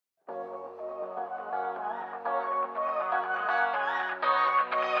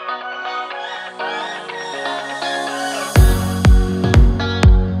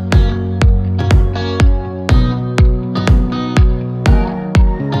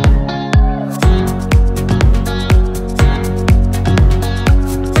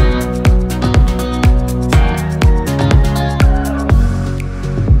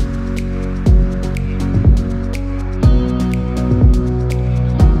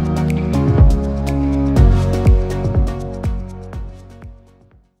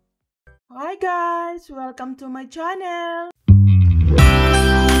viewers! Welcome to my channel!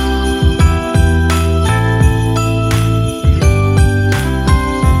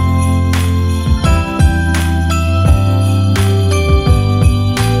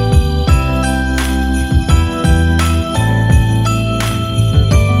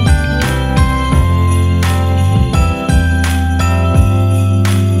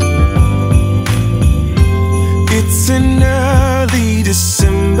 It's an early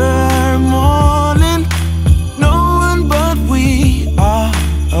December morning. No one but we are.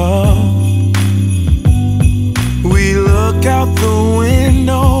 We look out the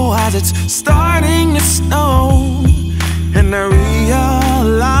window as it's starting to snow, and I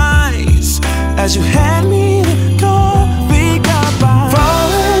realize as you hand me the coffee cup, I'm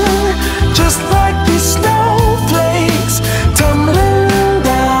falling just like these snowflakes tumbling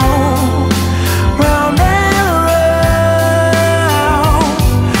down round and around.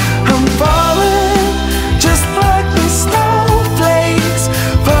 I'm falling just like these snowflakes,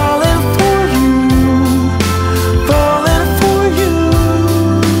 falling for you, falling for you.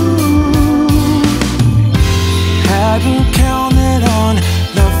 Hadn't counted on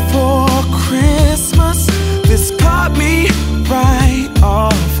love for Christmas. This caught me right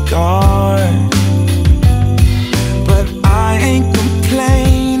off guard, but I ain't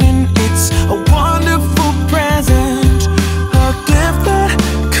complaining. It's a wonderful present, a gift that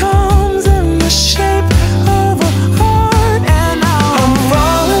comes in the shape of a heart. And I'm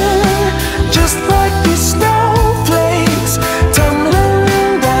falling just like these snowflakes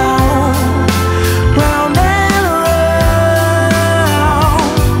tumbling down round and around.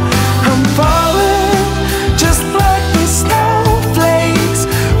 I'm falling just like these snowflakes,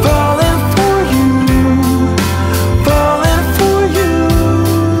 falling for you, falling for you.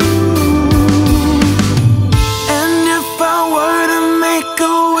 And if I were to make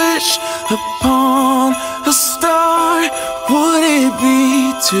a wish upon a star, would it be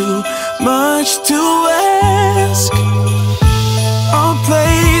too much to ask? A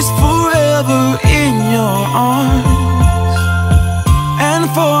place forever in your arms, and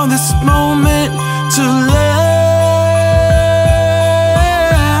for this moment to last.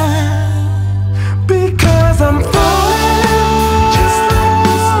 Because I'm falling just like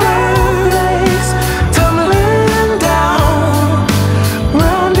these snowflakes tumbling down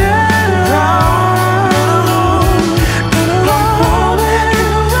round and around. And I'm falling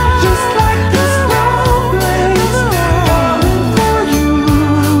just like these snowflakes, falling for you.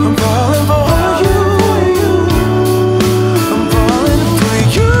 I'm falling for you. I'm falling for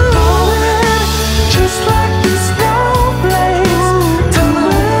you. Just like these snowflakes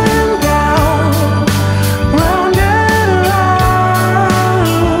tumbling down round and around.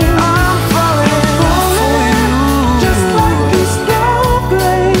 I'm falling for you. Just like these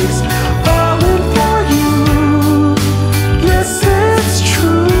snowflakes, falling for you. Yes, it's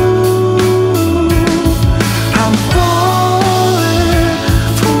true. I'm falling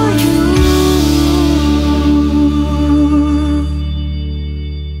for you.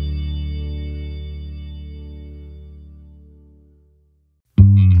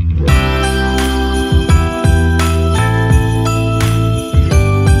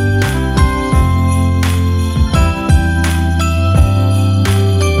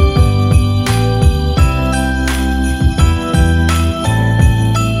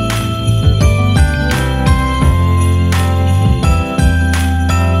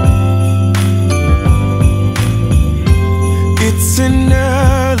 It's an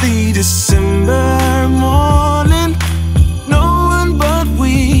early December morning. No one but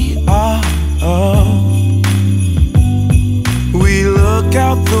we are. We look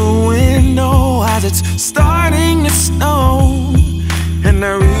out the window as it's starting to snow, and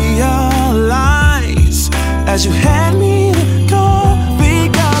I realize as you hand me the coffee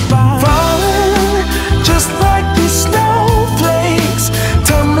cup, I'm falling just like these snowflakes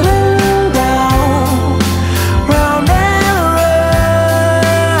tumbling down round and around.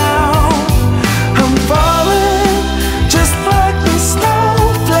 I'm falling just like these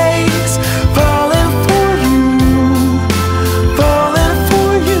snowflakes, falling for you, falling for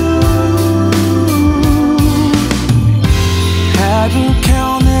you.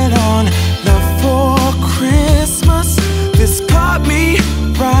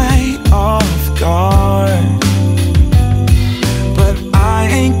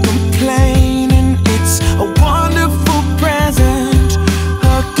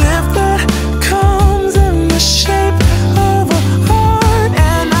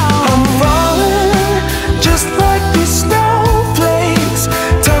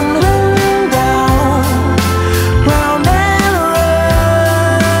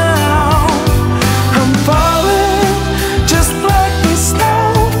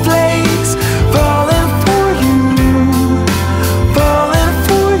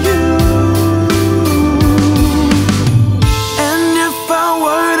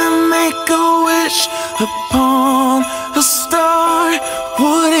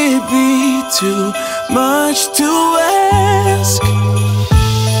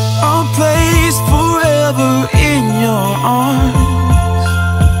 forever in your arms,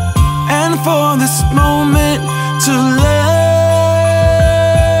 and for this moment to last,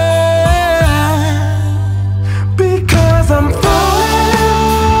 because I'm falling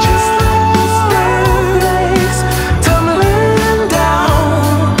just like these snowflakes tumbling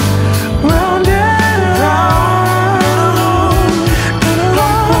down, round and round, and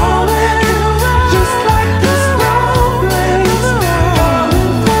I'm falling just like these snowflakes,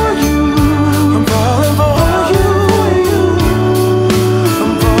 falling for you. I'm falling for you.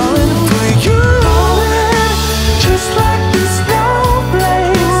 I'm falling for you. Just like these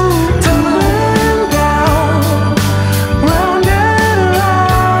snowflakes tumbling down, round and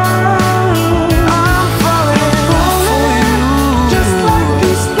round. I'm falling for you. Just like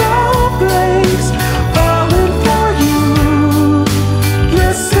these snowflakes falling for you.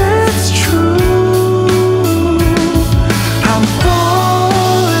 Yes, it's true. I'm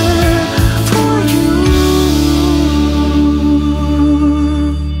falling for you.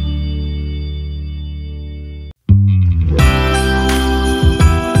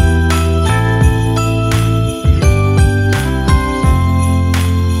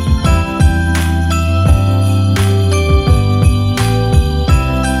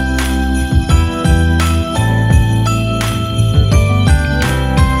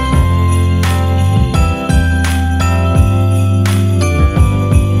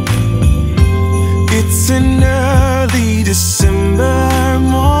 It's an early December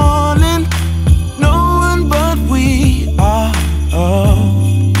morning. No one but we are up.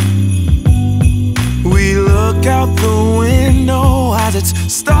 We look out the window as it's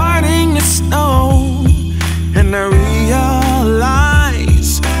starting to snow, and I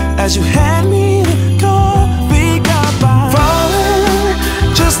realize as you hand me the coffee cup, I'm falling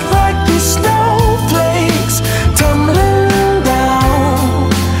just like these snowflakes tumbling down,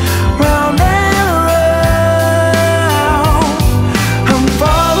 round and round. I'm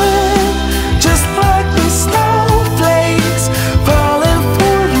falling just like these snowflakes, falling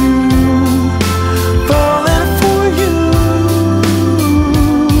for you, falling for you.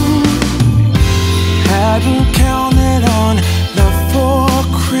 Hadn't counted on love for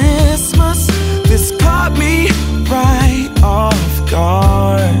Christmas. This caught me right off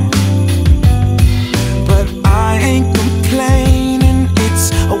guard, but I ain't complaining. It's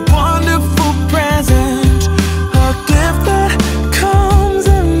a wonderful present, a gift that comes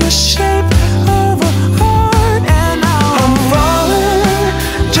in the shape of a heart. And I'm falling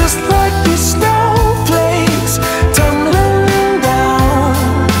just like these snowflakes tumbling down,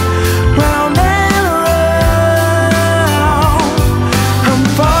 round and round. I'm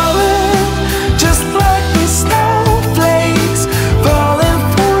falling just like these snowflakes, falling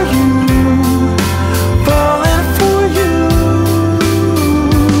for you, falling for you.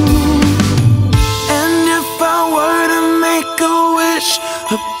 And if I were to make a wish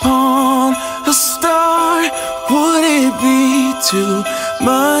upon a star, would it be too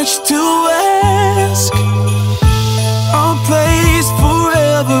much to ask? A place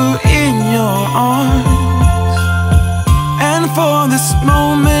forever in your arms, and for this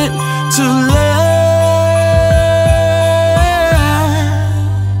moment to last,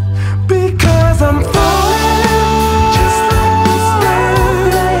 because I'm falling just like these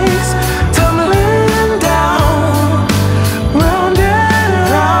snowflakes tumbling down, round and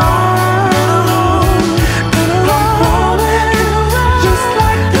round, and I'm falling just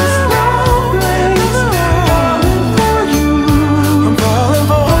like these snowflakes, falling for you. I'm falling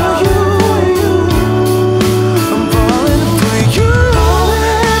for you. I'm falling for you.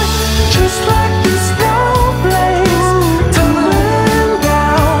 Just like these snowflakes tumbling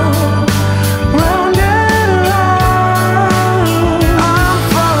down, round and round. I'm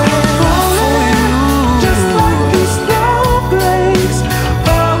falling for you. Just like these snowflakes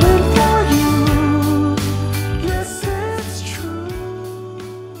falling for you. Yes, it's true.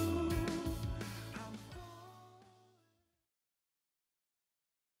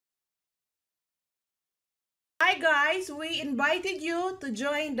 Hi guys, we invited you to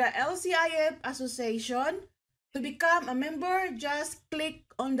join the LCIF Association. To become a member, just click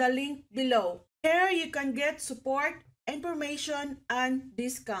on the link below. Here you can get support, information, and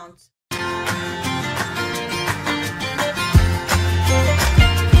discounts.